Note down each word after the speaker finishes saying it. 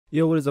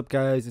Yo, what is up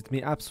guys? It's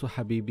me,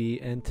 Absolutehabibi,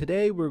 and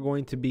today we're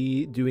going to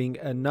be doing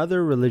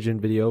another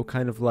religion video,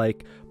 kind of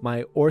like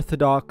my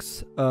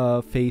Orthodox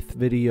faith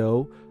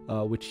video,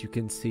 which you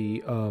can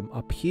see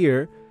up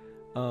here.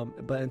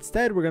 But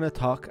instead we're going to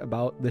talk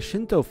about the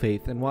Shinto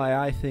faith and why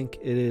I think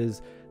it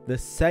is the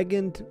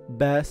second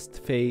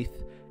best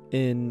faith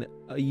in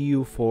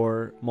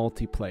EU4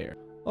 multiplayer.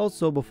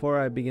 Also, before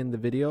I begin the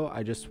video,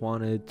 I just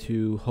wanted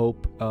to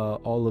hope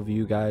all of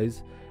you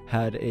guys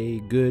had a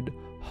good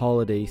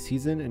holiday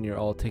season and you're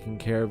all taking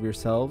care of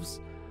yourselves.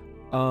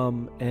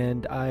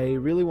 And I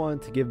really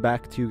wanted to give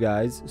back to you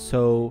guys,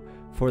 so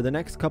for the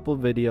next couple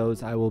of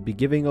videos I will be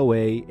giving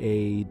away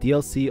a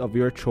DLC of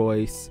your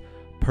choice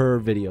per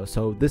video.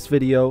 So this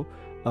video,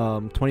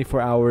 24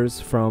 hours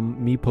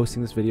from me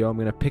posting this video, I'm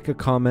gonna pick a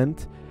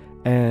comment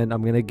and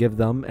I'm gonna give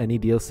them any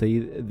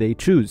DLC they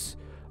choose.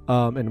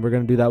 And we're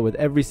gonna do that with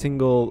every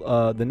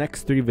single the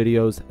next 3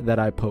 videos that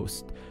I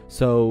post.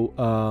 So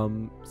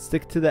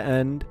stick to the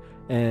end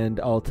and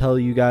I'll tell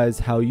you guys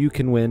how you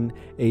can win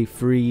a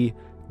free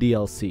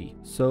DLC.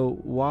 So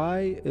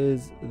why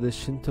is the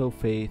Shinto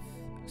faith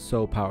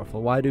so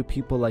powerful? Why do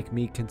people like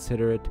me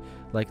consider it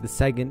like the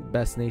second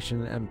best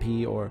nation in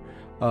MP, or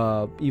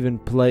even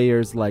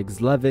players like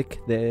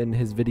Zlevik in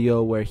his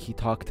video where he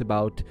talked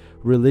about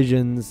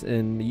religions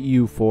in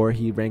EU4,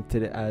 he ranked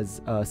it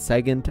as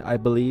second, I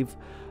believe.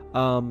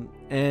 What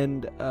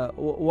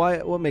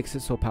makes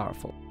it so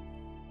powerful?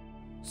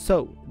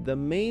 So the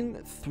main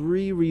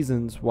 3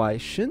 reasons why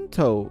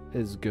Shinto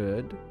is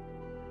good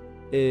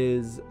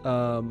is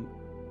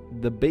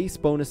the base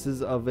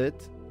bonuses of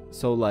it,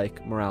 so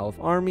like morale of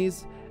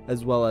armies,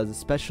 as well as a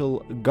special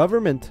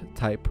government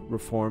type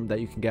reform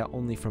that you can get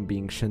only from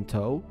being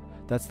Shinto.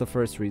 That's the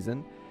first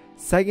reason.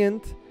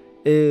 Second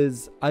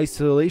is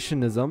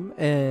isolationism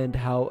and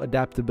how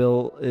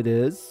adaptable it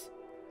is.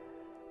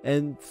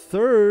 And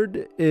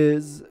third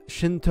is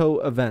Shinto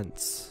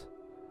events,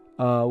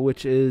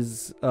 which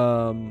is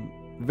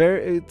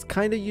it's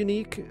kind of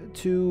unique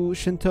to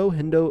Shinto.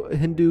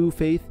 Hindu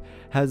faith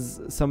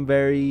has some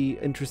very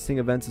interesting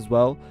events as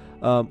well.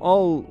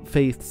 All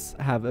faiths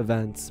have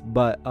events,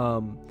 but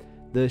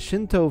the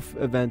Shinto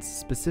events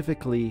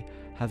specifically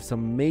have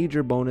some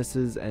major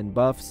bonuses and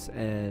buffs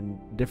and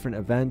different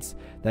events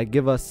that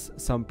give us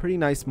some pretty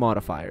nice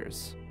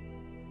modifiers.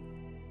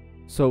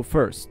 So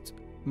first,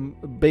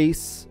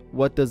 base,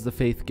 what does the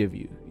faith give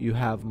you? You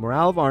have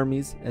morale of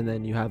armies, and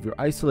then you have your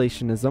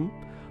isolationism,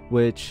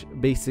 which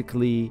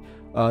basically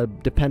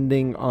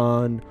depending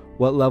on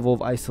what level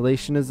of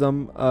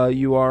isolationism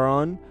you are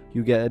on,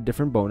 you get a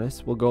different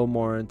bonus. We'll go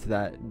more into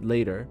that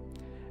later.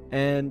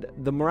 And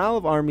the morale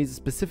of armies,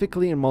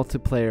 specifically in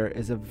multiplayer,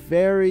 is a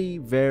very,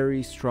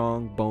 very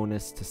strong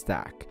bonus to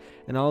stack.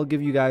 And I'll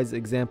give you guys an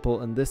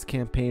example in this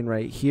campaign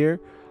right here.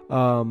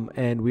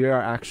 And we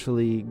are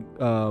actually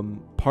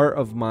part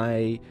of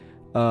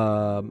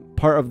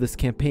this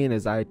campaign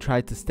is I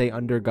tried to stay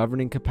under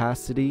governing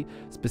capacity,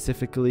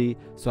 specifically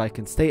so I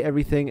can stay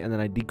everything, and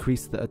then I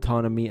decrease the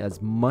autonomy as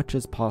much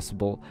as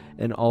possible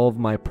in all of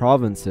my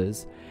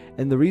provinces.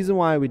 And the reason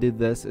why we did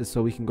this is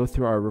so we can go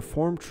through our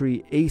reform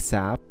tree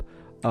ASAP,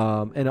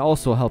 and it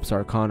also helps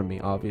our economy,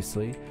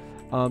 obviously.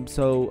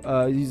 So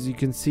as you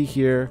can see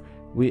here,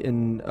 we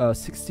in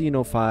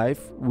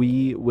 1605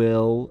 we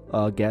will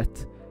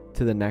get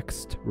to the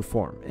next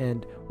reform.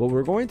 And what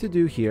we're going to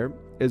do here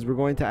is we're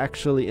going to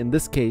actually, in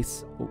this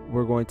case,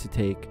 we're going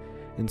to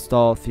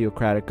install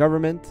theocratic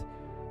government,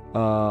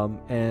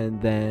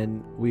 and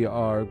then we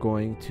are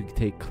going to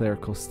take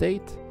clerical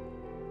state,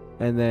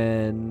 and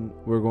then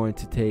we're going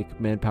to take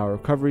manpower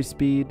recovery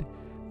speed,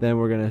 then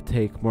we're going to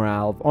take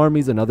morale of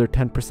armies, another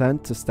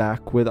 10% to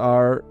stack with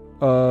our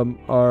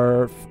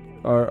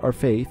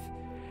faith.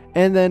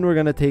 And then we're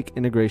going to take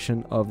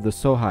integration of the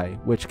Sohai,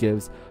 which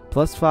gives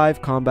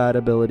 +5 combat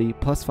ability,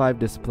 +5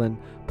 discipline,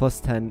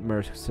 +10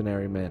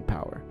 mercenary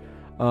manpower.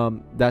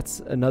 That's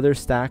another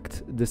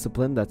stacked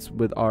discipline that's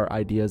with our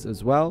ideas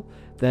as well.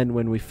 Then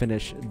when we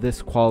finish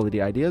this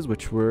quality ideas,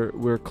 which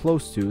we're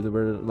close to,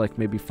 we're like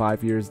maybe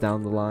 5 years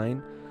down the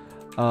line,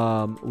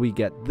 we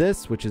get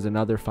this, which is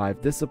another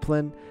 5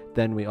 discipline.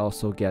 Then we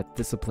also get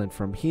discipline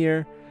from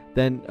here.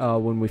 Then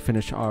when we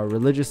finish our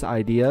religious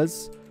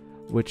ideas,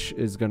 which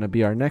is going to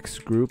be our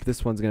next group,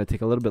 this one's going to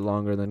take a little bit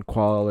longer than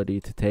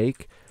quality to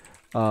take.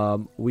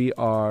 We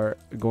are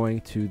going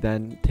to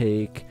then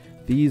take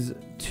these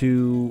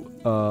 2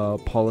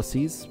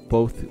 policies.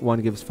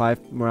 One gives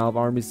 5 morale of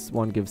armies,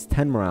 one gives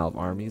 10 morale of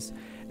armies.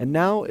 And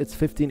now it's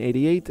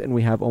 1588 and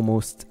we have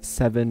almost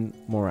 7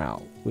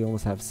 morale. We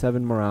almost have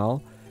 7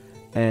 morale,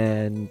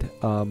 and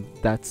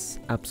that's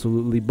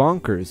absolutely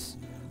bonkers.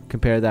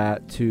 Compare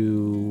that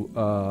to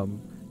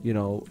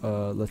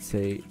let's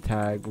say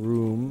tag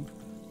room.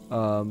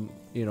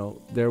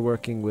 They're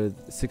working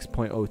with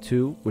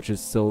 6.02, which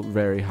is still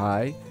very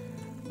high.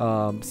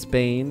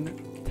 Spain,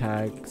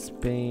 tag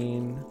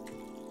Spain.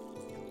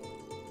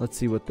 Let's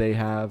see what they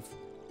have.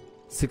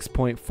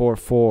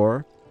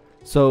 6.44.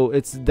 So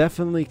it's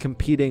definitely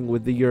competing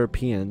with the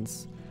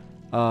Europeans,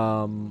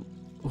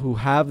 who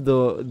have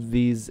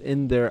these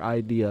in their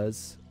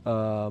ideas,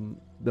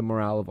 the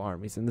morale of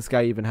armies. And this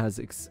guy even has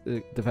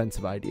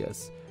defensive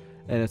ideas,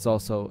 and it's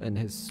also in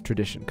his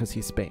tradition because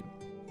he's Spain.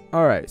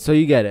 Alright, so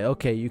you get it.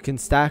 Okay, you can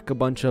stack a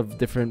bunch of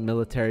different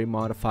military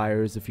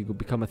modifiers if you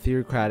become a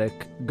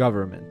theocratic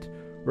government.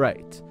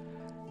 Right.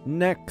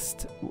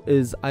 Next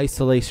is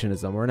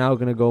isolationism. We're now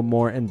going to go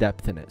more in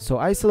depth in it. So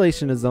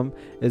isolationism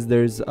is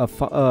there's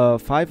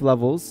 5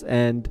 levels,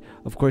 and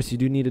of course you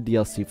do need a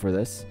DLC for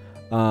this.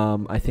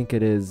 I think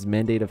it is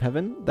Mandate of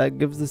Heaven that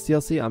gives this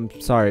DLC. I'm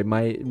sorry,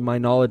 my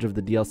knowledge of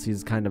the DLC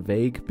is kind of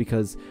vague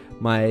because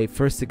my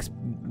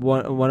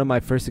one of my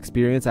first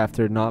experience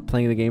after not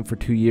playing the game for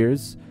 2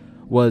 years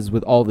was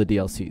with all the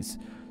DLCs.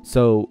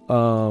 So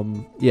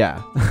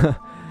yeah.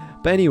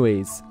 But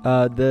anyways,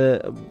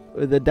 the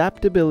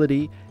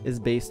adaptability is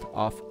based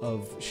off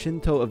of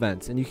Shinto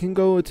events, and you can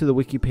go to the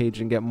wiki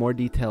page and get more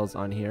details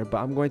on here, but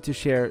I'm going to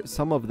share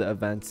some of the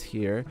events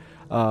here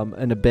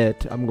in a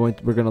bit.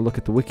 We're going to look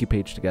at the wiki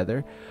page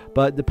together.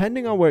 But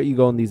depending on where you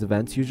go in these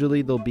events,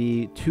 usually there'll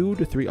be 2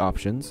 to 3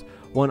 options.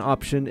 One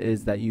option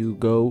is that you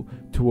go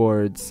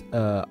towards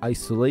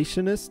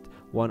isolationist.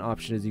 One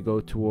option is you go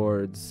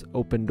towards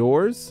open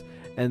doors,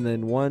 and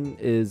then one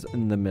is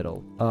in the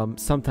middle.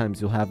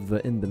 Sometimes you'll have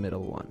the in the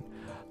middle one.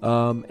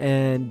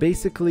 And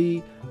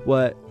basically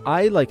what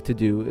I like to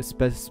do,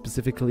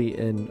 specifically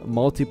in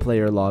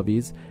multiplayer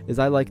lobbies, is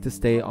I like to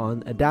stay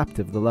on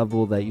adaptive, the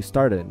level that you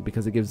started in,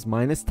 because it gives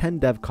 -10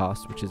 dev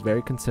cost, which is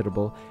very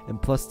considerable,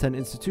 and +10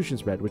 institution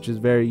spread, which is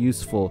very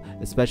useful,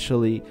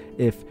 especially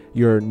if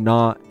you're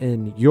not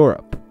in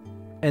Europe.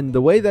 And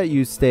the way that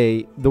you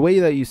stay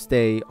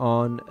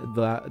on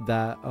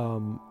that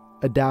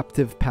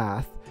adaptive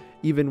path,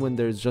 even when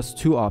there's just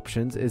 2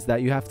 options, is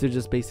that you have to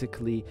just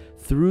basically,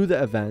 through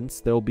the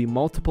events, there will be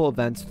multiple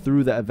events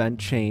through the event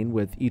chain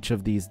with each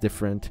of these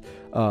different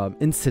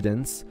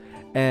incidents,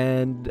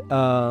 and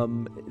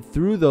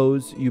through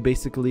those you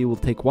basically will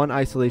take 1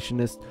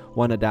 isolationist,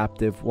 1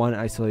 adaptive, 1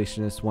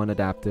 isolationist, 1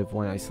 adaptive,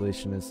 1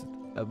 isolationist,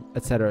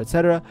 etc.,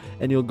 etc.,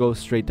 and you'll go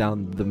straight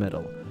down the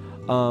middle.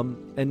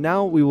 And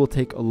now we will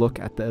take a look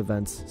at the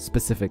events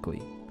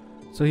specifically.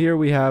 So here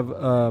we have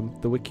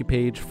the wiki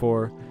page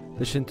for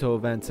the Shinto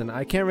events, and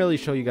I can't really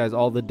show you guys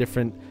all the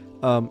different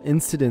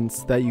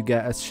incidents that you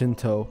get as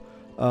Shinto,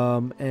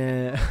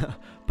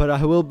 but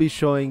I will be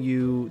showing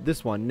you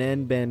this one,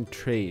 Nanban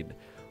Trade,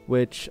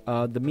 which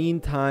the mean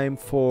time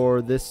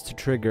for this to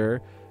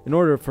trigger, in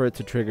order for it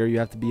to trigger, you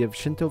have to be of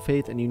Shinto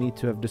faith and you need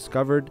to have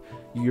discovered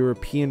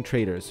European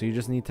traders. So you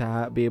just need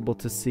to be able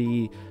to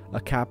see a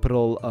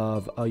capital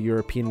of a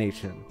European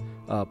nation.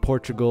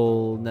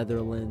 Portugal,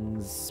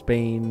 Netherlands,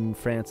 Spain,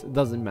 France, it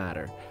doesn't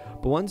matter.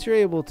 But once you're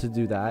able to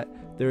do that,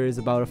 there is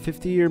about a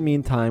 50-year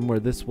mean time where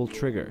this will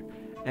trigger.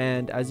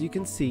 And as you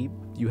can see,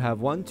 you have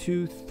 1,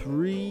 2,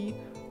 3,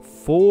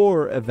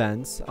 4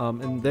 events.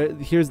 And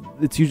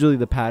it's usually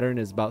the pattern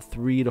is about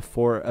 3 to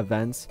 4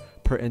 events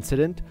per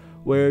incident,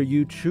 where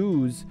you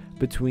choose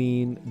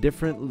between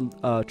different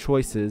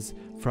choices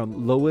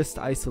from lowest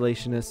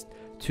isolationist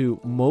to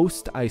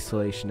most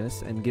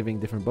isolationist, and giving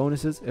different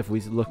bonuses. If we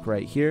look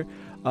right here,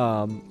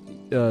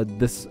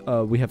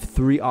 we have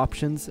 3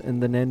 options in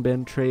the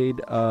Nanban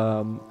Trade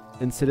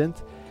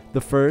incident.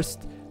 The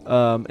first,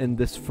 in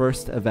this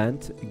first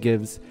event,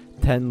 gives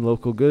 10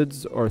 local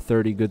goods or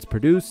 30 goods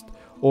produced,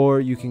 or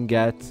you can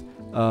get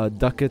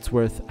ducats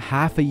worth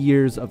half a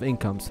year's of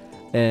incomes.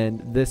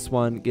 And this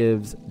one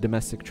gives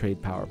domestic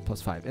trade power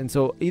 +5. And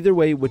so either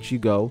way which you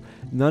go,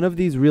 none of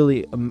these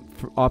really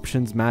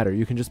options matter.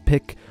 You can just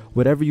pick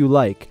whatever you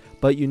like,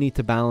 but you need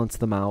to balance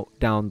them out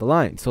down the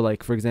line. So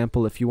like, for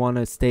example, if you want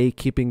to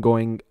keeping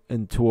going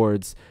in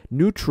towards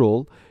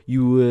neutral,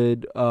 you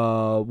would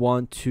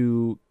want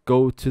to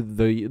go to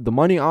the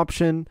money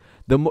option.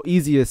 The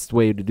easiest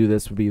way to do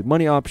this would be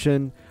money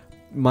option,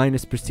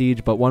 minus prestige,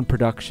 but 1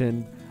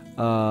 production.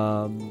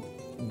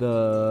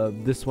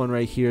 This one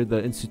right here,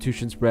 the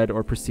institution spread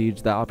or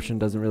prestige, that option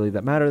doesn't really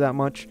matter that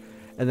much.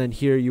 And then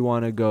here you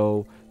want to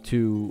go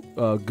to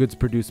goods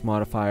produced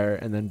modifier,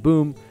 and then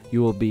boom,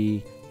 you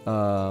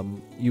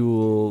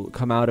will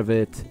come out of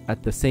it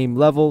at the same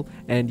level,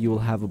 and you will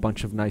have a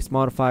bunch of nice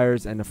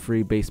modifiers and a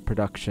free base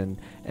production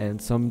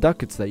and some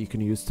ducats that you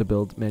can use to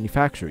build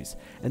manufactories.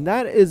 And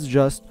that is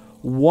just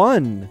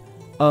one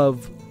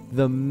of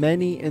the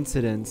many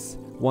incidents,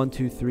 1,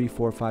 2, 3,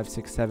 4, 5,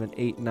 6, 7,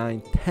 8,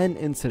 9, 10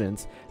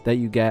 incidents that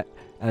you get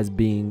as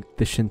being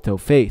the Shinto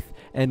faith.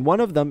 And one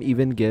of them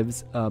even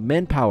gives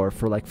manpower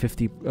for like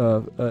 50,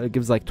 it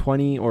gives like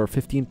 20 or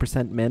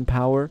 15%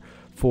 manpower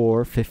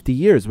for 50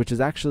 years, which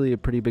is actually a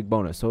pretty big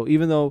bonus. So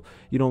even though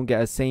you don't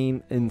get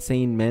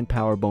insane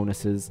manpower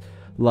bonuses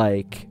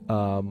like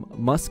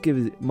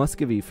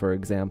Muscovy, for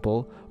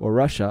example, or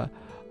Russia,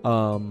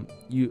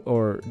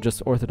 or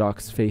just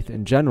Orthodox faith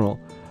in general,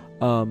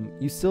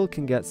 you still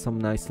can get some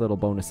nice little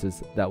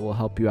bonuses that will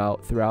help you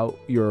out throughout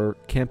your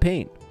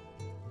campaign.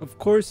 Of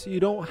course,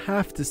 you don't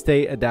have to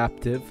stay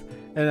adaptive,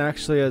 and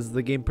actually as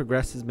the game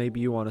progresses,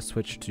 maybe you want to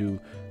switch to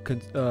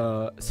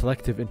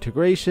selective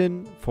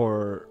integration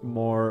for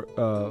more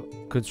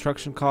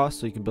construction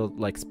costs, so you can build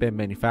like spam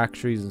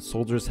manufactories and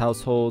soldiers'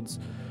 households.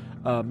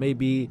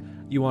 Maybe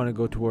you want to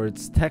go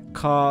towards tech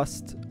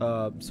cost,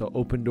 so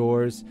open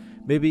doors.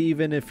 Maybe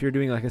even if you're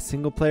doing like a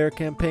single player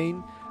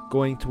campaign,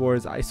 going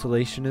towards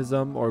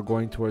isolationism or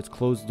going towards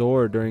closed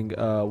door during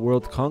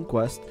world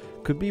conquest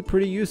could be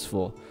pretty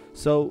useful.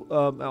 So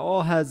it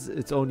all has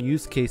its own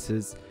use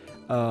cases.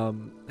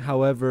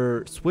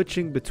 However,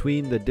 switching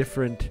between the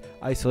different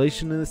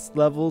isolationist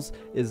levels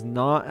is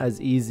not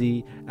as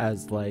easy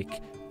as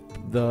like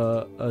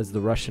the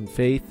Russian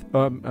faith.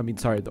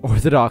 The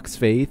Orthodox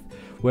faith,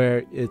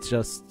 where it's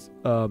just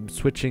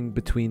switching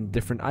between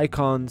different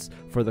icons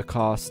for the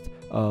cost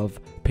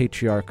of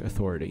patriarch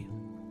authority.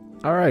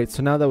 Alright,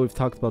 so now that we've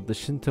talked about the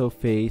Shinto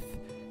faith,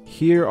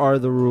 here are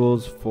the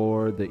rules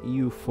for the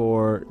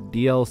EU4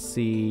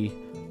 DLC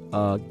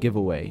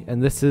giveaway.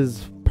 And this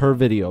is per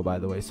video, by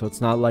the way, so it's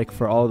not like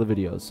for all the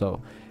videos.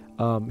 So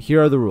here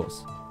are the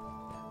rules.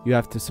 You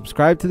have to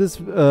subscribe to this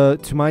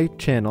to my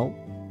channel.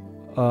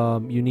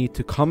 You need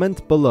to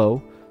comment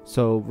below,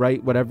 so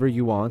write whatever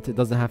you want. It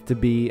doesn't have to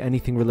be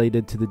anything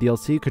related to the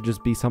DLC. It could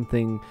just be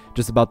something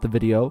just about the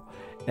video.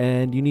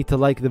 And you need to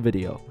like the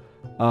video.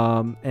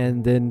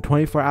 And in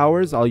 24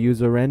 hours, I'll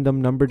use a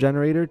random number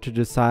generator to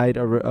decide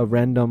a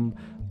random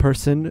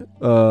person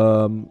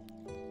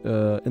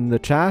in the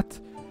chat,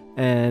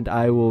 and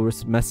I will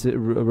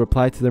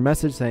reply to their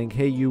message saying,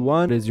 hey, you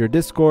won, is your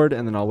Discord,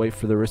 and then I'll wait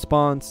for the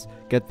response,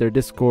 get their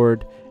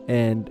Discord,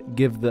 and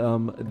give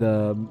them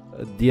the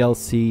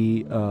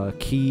DLC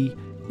key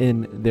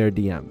in their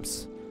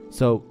DMs.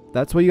 So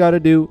that's what you gotta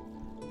do.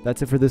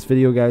 That's it for this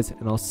video, guys,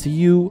 and I'll see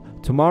you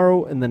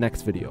tomorrow in the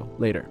next video.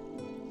 Later.